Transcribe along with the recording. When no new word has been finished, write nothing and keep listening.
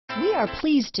We are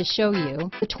pleased to show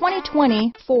you the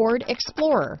 2020 Ford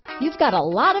Explorer. You've got a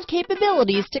lot of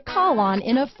capabilities to call on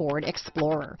in a Ford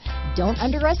Explorer. Don't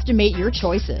underestimate your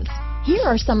choices. Here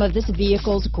are some of this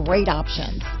vehicle's great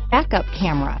options: backup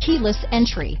camera, keyless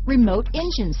entry, remote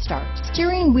engine start,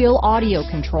 steering wheel audio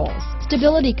controls,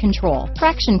 stability control,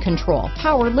 traction control,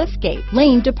 power liftgate,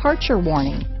 lane departure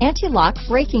warning, anti-lock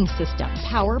braking system,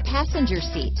 power passenger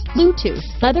seat, Bluetooth,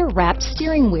 leather-wrapped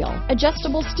steering wheel,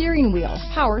 adjustable steering wheel,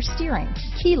 power steering,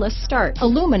 keyless start,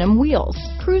 aluminum wheels,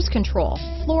 cruise control,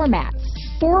 floor mats,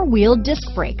 four-wheel disc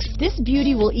brakes. This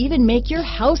beauty will even make your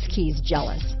house keys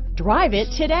jealous. Drive it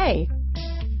today.